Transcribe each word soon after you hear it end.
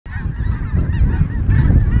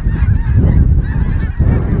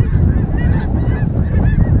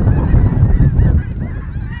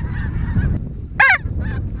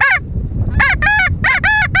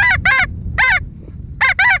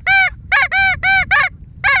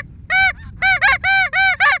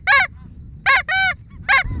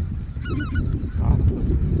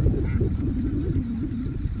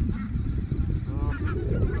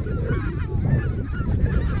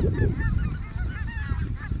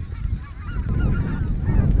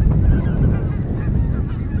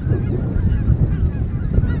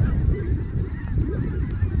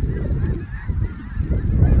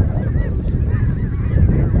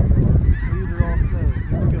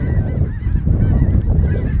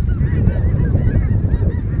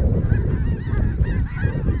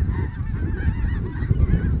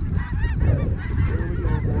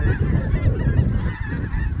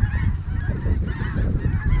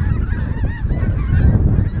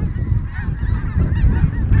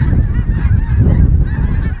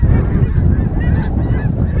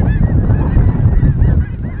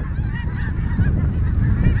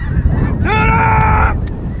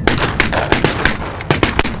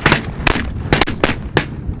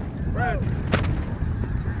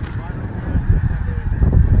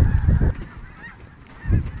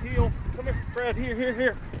Fred,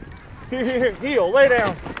 here. Here. Heel, lay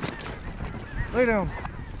down. Lay down.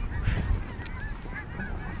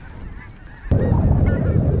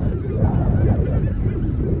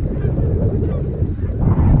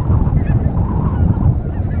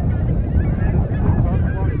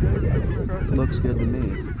 Looks good to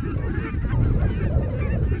me.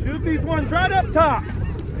 Shoot these ones right up top.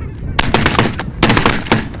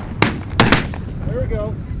 There we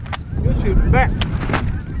go. Good shoot. Back.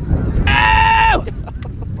 Ow!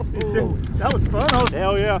 That was fun.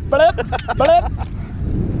 Hell yeah. Blip, blip.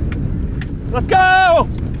 Let's go.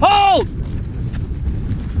 Hold.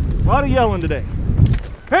 A lot of yelling today.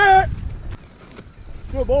 Here.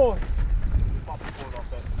 Good boy. Pop the cord off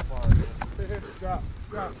that fire. Here. Drop.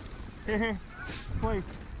 Here.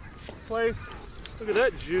 Place. Look at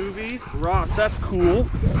that juvie. Ross, that's cool.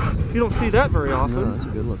 You don't see that very often. No, that's a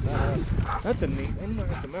good look. That's a neat. I'm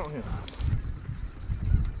gonna have to mount him.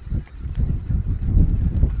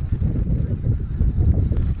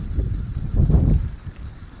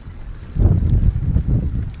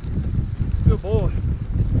 Good boy.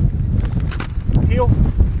 Heel.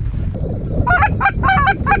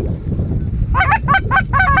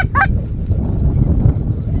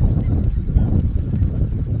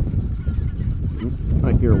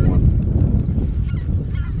 I hear one.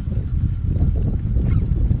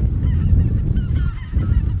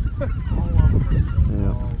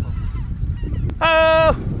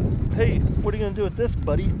 Yeah. Hey, what are you gonna do with this,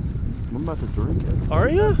 buddy? I'm about to drink it. Are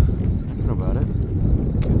you? Thinking about it.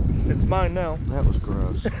 It's mine now. That was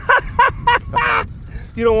gross.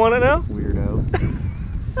 You don't want it now? Weirdo.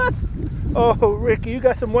 Oh, Ricky, you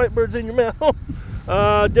got some white birds in your mouth.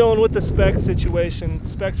 Dealing with the specs situation.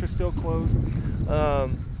 Specs are still closed.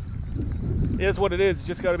 It is what it is. You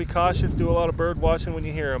just got to be cautious. Do a lot of bird watching when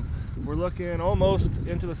you hear them. We're looking almost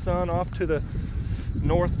into the sun, off to the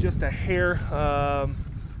north just a hair.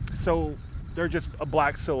 So they're just a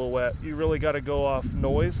black silhouette. You really got to go off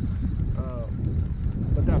noise.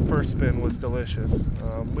 But that first spin was delicious.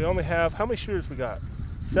 We only have, how many shooters we got?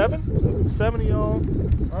 7? 7 of y'all.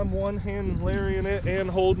 I'm one hand larrying it and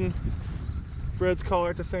holding Fred's collar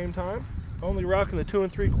at the same time. Only rocking the 2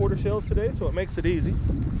 3/4 shells today, so it makes it easy.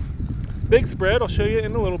 Big spread, I'll show you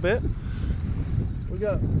in a little bit. We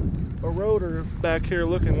got a rotor back here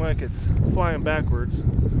looking like it's flying backwards.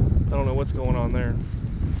 I don't know what's going on there.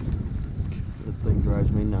 That thing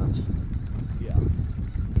drives me nuts. Yeah.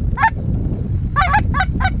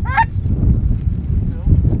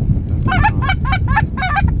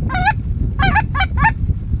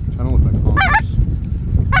 I don't look like honkers.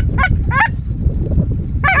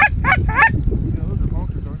 Yeah, those are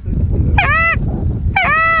honkers, aren't they?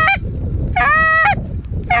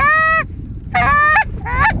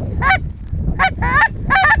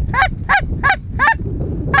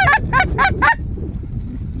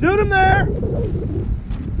 Shoot him there!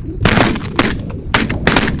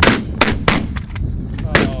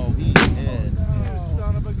 Oh, he's dead. Oh,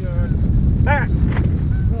 son of a gun. Back! Oh,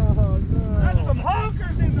 no. That's some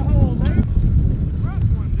honkers in the hole, man. Rough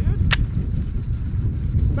one, dude.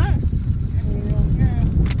 Back!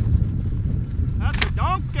 That's a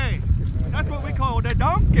donkey. That's what we call the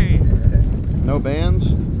donkey. No bands?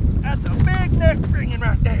 That's a big neck ringing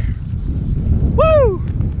right there. Woo!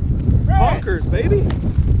 Honkers, baby.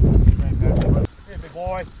 Here, big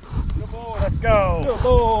boy. Good boy. Let's go. Good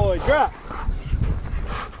boy. Drop.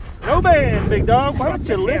 No band, big dog. Why don't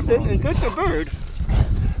you listen and cook the bird?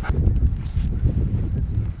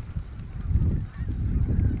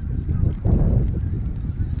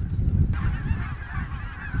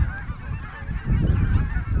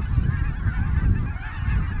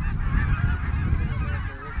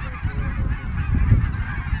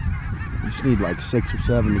 You just need like 6 or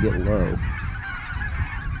 7 to get low.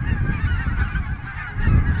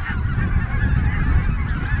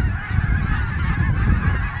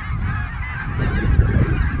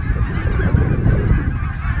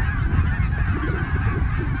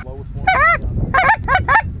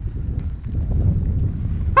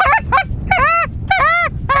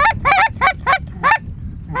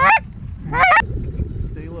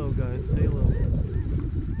 Stay low, guys. Stay low.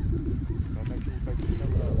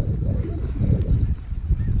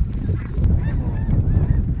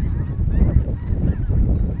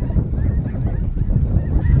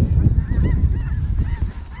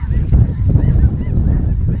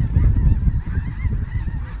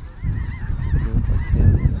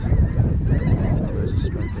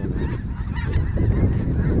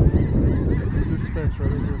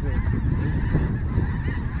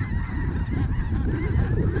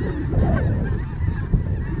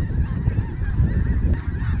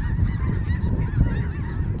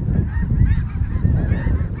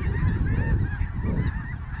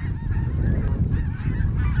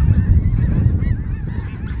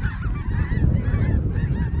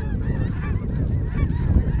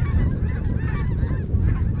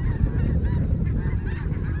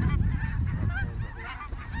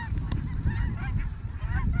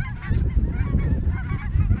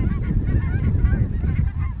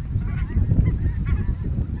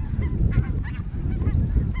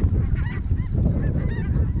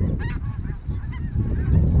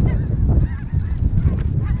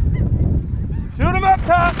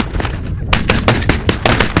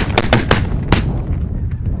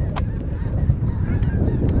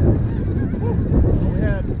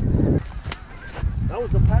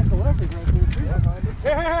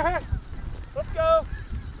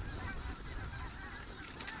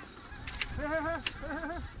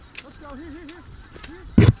 Let's go. Here.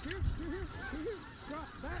 Drop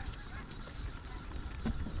back.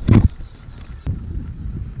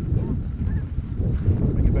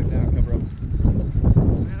 Get back down, cover up.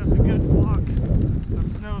 Man, that's a good block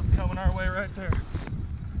of snow's coming our way right there.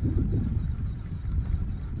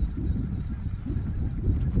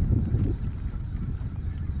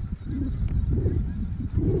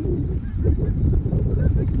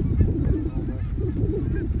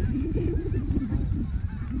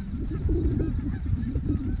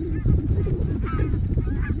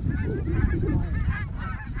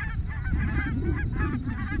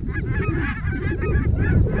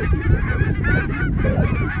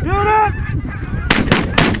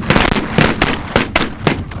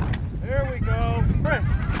 There we go.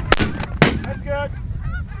 That's good.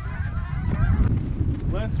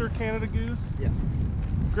 Lesser Canada goose? Yeah.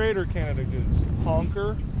 Greater Canada goose.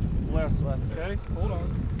 Honker, lesser. Okay, hold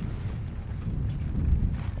on.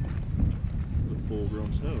 The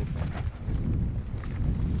full-grown snow.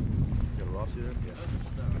 Got a Rossi there? Yeah.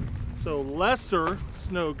 So lesser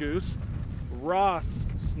snow goose, Ross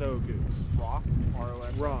snow goose. Ross?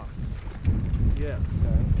 R-O-S? Ross. Yes.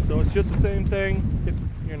 Okay. So it's just the same thing. If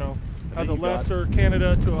you know, as a lesser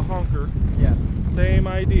Canada to a honker. Yeah. Same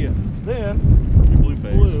idea. Then Blue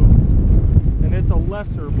face. blue, and it's a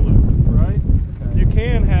lesser blue, right? Okay. You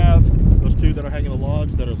can have Those two that are hanging the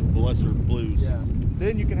lodge that are the lesser blues. Yeah.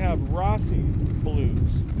 Then you can have Rossi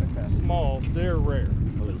blues. Okay. Small, they're rare.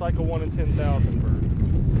 It's like a 1 in 10,000 bird.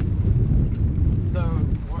 So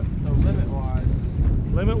limit-wise?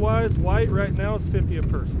 Limit-wise, white right now is 50 a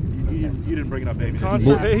person. You didn't bring enough baby.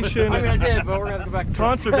 Conservation. I mean, I did, but we're gonna go back to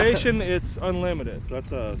Conservation, it's unlimited.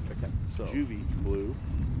 That's a So juvie blue.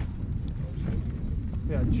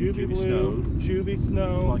 yeah, juvie blue, snow. juvie Oh,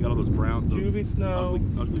 snow, I got all those brown. Those juvie snow.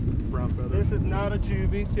 ugly brown feathers. This is not a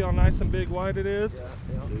juvie. See how nice and big white it is?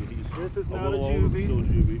 This is not a little old, but juvie. still a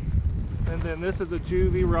juvie. And then this is a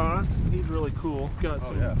juvie Ross. He's really cool. Got Oh,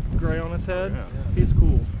 some yeah. gray on his head. Oh, yeah. He's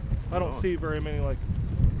cool. I don't Oh. see very many like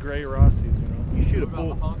gray Rossies, you know. You shoot a What about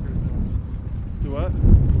the bull. honkers? Do what?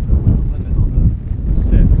 What's the limit on those?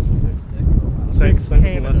 6. 6? Oh, wow. Same as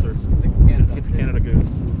Canadas. lesser. 6 Canada. It's Canada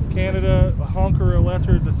goose. Canada, a honker or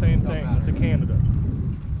lesser is the same thing. It's a Canada.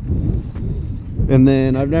 And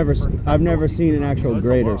then I've never seen an actual That's a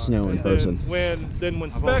greater lot. snow in And person. When I've only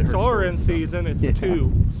specs heard are in stories about season, it's Yeah.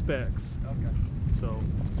 2 specs. Okay. So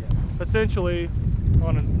Yeah. essentially,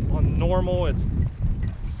 on normal, it's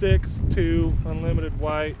 6, 2, unlimited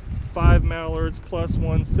white, 5 mallards plus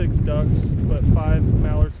 1, 6 ducks, but 5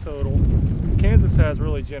 mallards total. Kansas has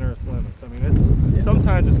really generous limits. I mean, it's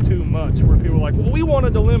sometimes it's too much where people are like, well, we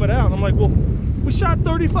wanted to limit out. And I'm like, well, we shot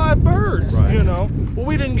 35 birds, Right. you know. Well,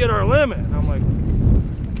 we didn't get our limit. And I'm like,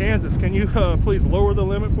 Kansas, can you please lower the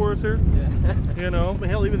limit for us here? Yeah. You know. I mean,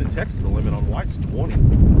 hell, even in Texas, the limit on white's 20. I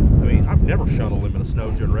mean, I've never shot a limit of snow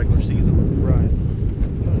during regular season. Right.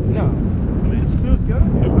 No. I mean, it's Who's got it?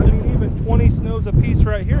 I mean, even 20 snows a piece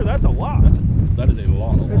right here, that's a lot. that is a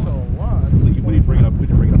lot. It's a lot. So we didn't bring it up. We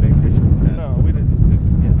didn't bring it up ammunition. No, we didn't.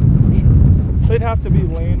 Yeah, for sure. They'd have to be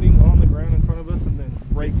landing on the ground in front of us and then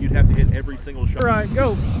break. You'd have to hit every single shot. All right,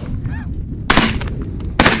 go.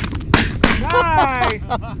 Nice.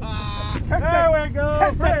 There we go.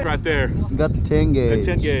 That's that right there. You got the 10 gauge.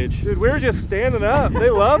 That 10 gauge. Dude, we were just standing up. They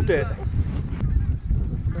loved it.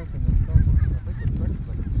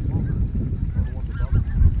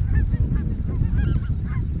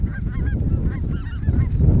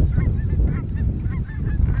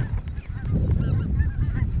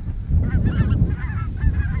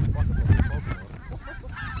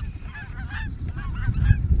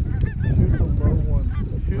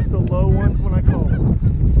 Shoot the low ones when I call them.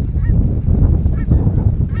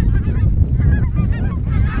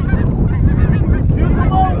 Shoot the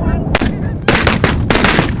low ones.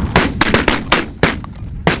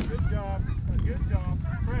 Good job. Good job.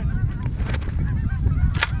 French.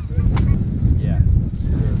 Yeah.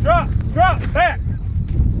 Drop, back.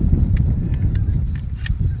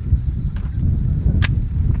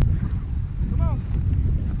 Come on.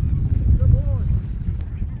 Good boy.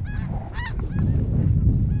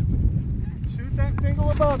 Shoot that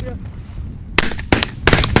single above you.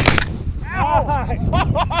 Ow!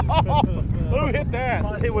 Who hit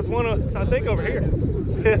that? It was one of, I think over here.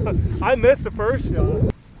 I missed the first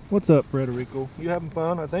shot. What's up, Frederico? You having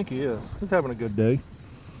fun? I think he is. He's having a good day.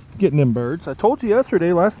 Getting them birds. I told you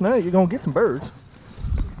yesterday, last night, you're gonna get some birds.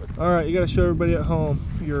 All right, you gotta show everybody at home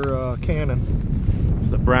your cannon.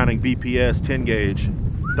 It's the Browning BPS 10 gauge,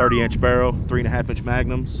 30-inch barrel, 3.5-inch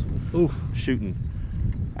magnums. Oof. Shooting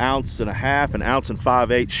 1.5 ounces, an 1.5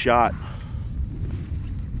 5/8 shot.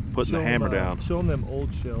 putting the hammer down. Show them them old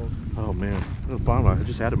shells. Oh man, I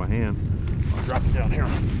just had it in my hand. I'll drop it down here.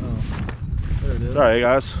 Oh, there it is. All right,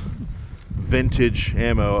 guys. Vintage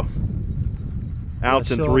ammo.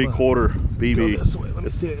 Ounce and 3/4 BB. Go this way. Let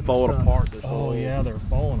me see it. It's falling apart. Oh yeah, they're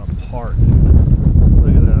falling apart.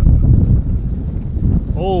 Look at that.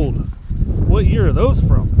 Old. What year are those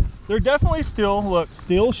from? They're definitely still, look,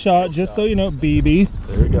 still shot, just so you know, BB.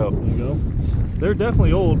 There we go. There you go. They're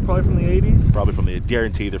definitely old, probably from the 80s. Probably from the,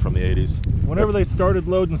 guarantee they're from the 80s. Whenever they started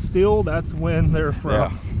loading steel, that's when they're from.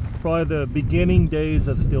 Yeah. Probably the beginning days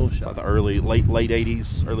of steel It's shot. like the late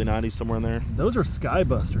 80s, early 90s, somewhere in there. Those are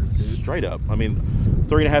skybusters, dude. Straight up. I mean,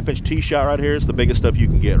 3.5-inch T-shot right here is the biggest stuff you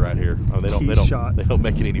can get right here. I mean, they don't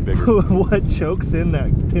make it any bigger. What chokes in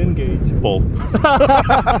that 10 gauge? Full.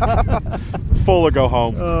 Full or go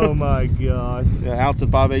home. Oh my gosh. Yeah, ounce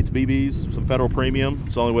and 5/8 BBs, some Federal Premium.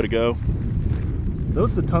 It's the only way to go.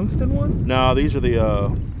 Those the tungsten one? No, these are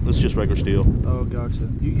the, this is just regular steel. Oh, gotcha.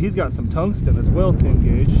 He's got some tungsten as well, 10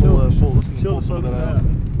 gauge. Show the folks that.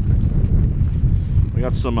 We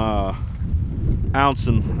got some ounce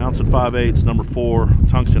and 5/8 number 4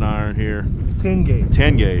 tungsten iron here. 10 gauge.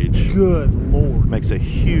 10 gauge. Good Lord. Makes a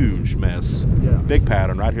huge mess. Yeah. Big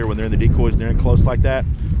pattern right here when they're in the decoys and they're in close like that.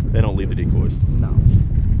 They don't leave the decoys. No.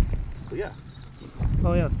 But yeah.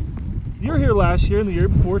 Oh yeah. You were here last year and the year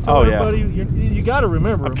before. Tell Oh, yeah. everybody, you got to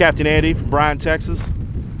remember. I'm Captain Andy from Bryan, Texas.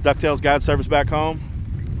 Ducktails Guide Service back home.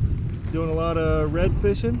 Doing a lot of red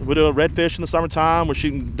fishing. We're doing redfish in the summertime. We're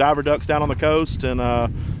shooting diver ducks down on the coast and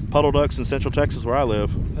puddle ducks in Central Texas where I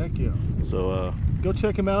live. Heck yeah. So go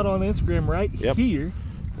check him out on Instagram right here.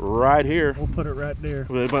 Right here. We'll put it right there.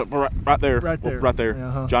 Right there. Right there. Right there.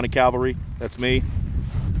 Uh-huh. Johnny Cavalry. That's me.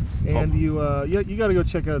 And you got to go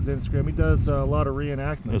check out his Instagram. He does a lot of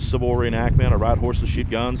reenactments. A Civil War reenactment. I ride horses, shoot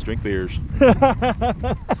guns, drink beers.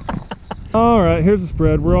 All right, here's the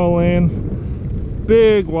spread. We're all in.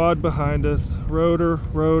 Big wad behind us. Rotor,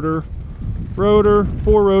 4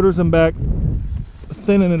 rotors in back.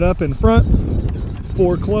 Thinning it up in front.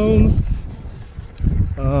 4 clones.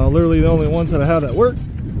 Literally the only ones that have that work.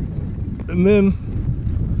 And then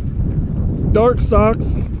dark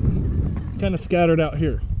socks kind of scattered out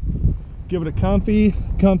here. Give it a comfy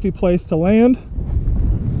place to land.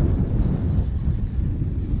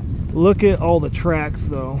 Look at all the tracks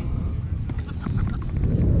though.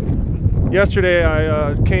 Yesterday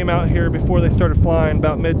I came out here before they started flying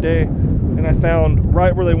about midday and I found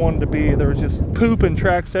right where they wanted to be. There was just poop and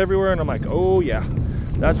tracks everywhere and I'm like, oh yeah,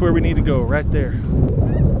 that's where we need to go, right there.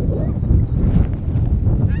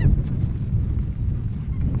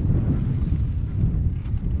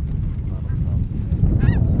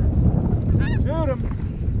 Shoot him!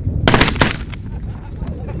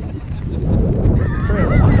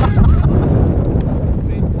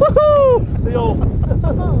 Woohoo! The old.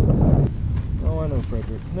 Oh, I know,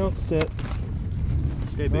 Frederick. Nope, sit.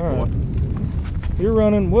 Okay, big All boy. right. You're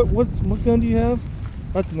running. What gun do you have?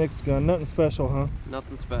 That's Nick's gun. Nothing special, huh?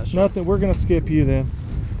 Nothing special. Nothing. We're gonna skip you then.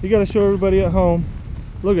 You got to show everybody at home.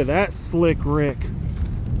 Look at that slick Rick.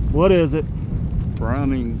 What is it?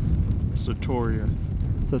 Browning Satori.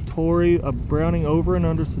 Satori, a Browning over and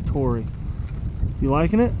under Satori. You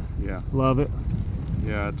liking it? Yeah. Love it.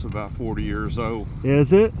 Yeah, it's about 40 years old.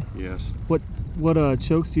 Is it? Yes. What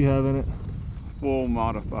chokes do you have in it? Full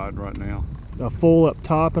modified right now. A full up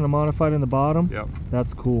top and a modified in the bottom? Yep.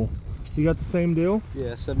 That's cool. You got the same deal?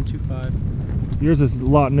 Yeah, 725. Yours is a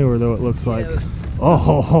lot newer though, it looks like. Yeah,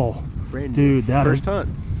 oh, brand new. dude, that First is hunt.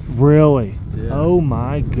 really. Yeah. Oh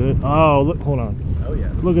my good. Oh, look, hold on. Oh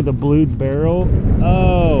yeah. Look at the blued barrel.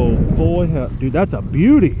 Oh boy, dude, that's a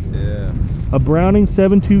beauty. Yeah. A Browning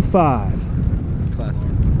 725.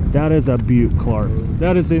 Classic. That is a beaut, Clark.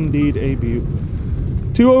 That is indeed a beaut.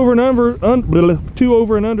 Two over and unders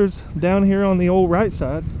down here on the old right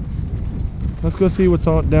side. Let's go see what's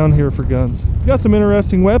on down here for guns. We got some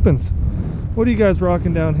interesting weapons. What are you guys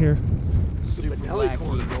rocking down here? Super Black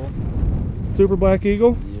Eagle. Super Black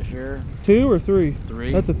Eagle? Yeah, sure. 2 or 3?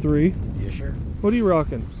 3. That's a 3. Yeah, sure. What are you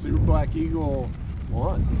rocking? Super Black Eagle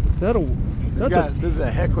 1. Is that a? This is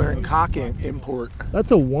a Heckler and Koch import.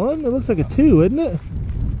 That's a 1? That looks like a 2, isn't it?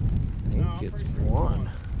 I think it's 1.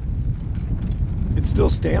 It's still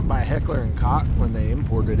stamped by Heckler and Koch when they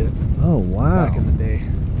imported it Oh wow. back in the day.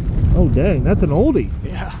 Oh dang, that's an oldie.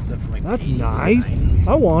 Yeah. That's nice.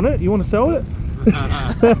 I want it. You want to sell it?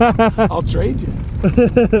 I'll trade you.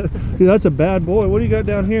 Dude, that's a bad boy. What do you got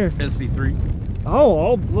down here? SB3.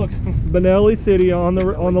 Oh, look, Benelli City on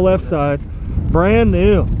the left side, brand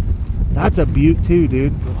new. That's a beaut too,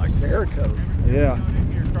 dude. Like Cerakote. Yeah.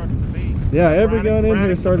 Yeah, every gun in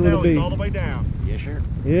here started with a B. all the way down. Yeah, sure.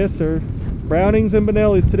 Yes, sir. Brownings and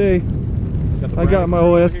Benellis today. I got my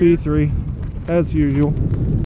old SV3 as usual.